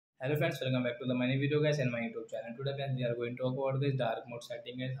Hello friends, welcome back to the mini video guys and my YouTube channel. Today friends, we are going to talk about this dark mode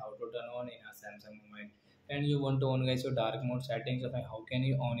setting guys, how to turn on in a Samsung mobile. And you want to on guys your dark mode settings of how can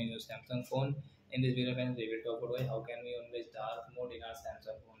you on in your Samsung phone. In this video friends, we will talk about how can we on this dark mode in our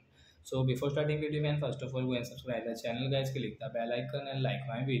Samsung phone. So before starting video friends, first of all go and subscribe the channel guys, click the bell icon and like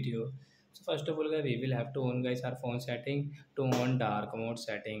my video. So first of all guys, we will have to on guys our phone setting to on dark mode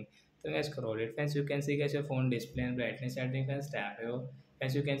setting. So guys, scroll it friends, you can see guys your phone display and brightness setting friends, tap here.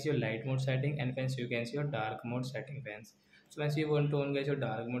 Friends, you can see your light mode setting, and friends you can see your dark mode setting friends. So once you want to on guys your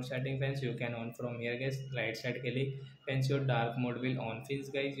dark mode setting friends, you can on from here guys, right side click. Friends, your dark mode will on. Friends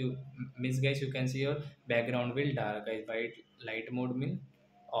guys, you miss guys, you can see your background will dark guys, white light mode will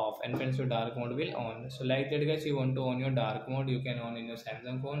off, and friends your dark mode will on. So like that guys, you want to on your dark mode, you can on in your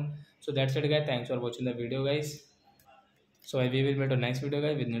Samsung phone. So that's it guys, thanks for watching the video guys. So we will meet on next video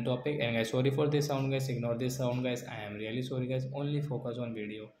guys with new topic. And guys, sorry for this sound guys, ignore this sound guys, I am really sorry guys, only focus on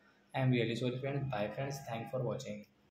video. I am really sorry friends. Bye friends, thanks for watching.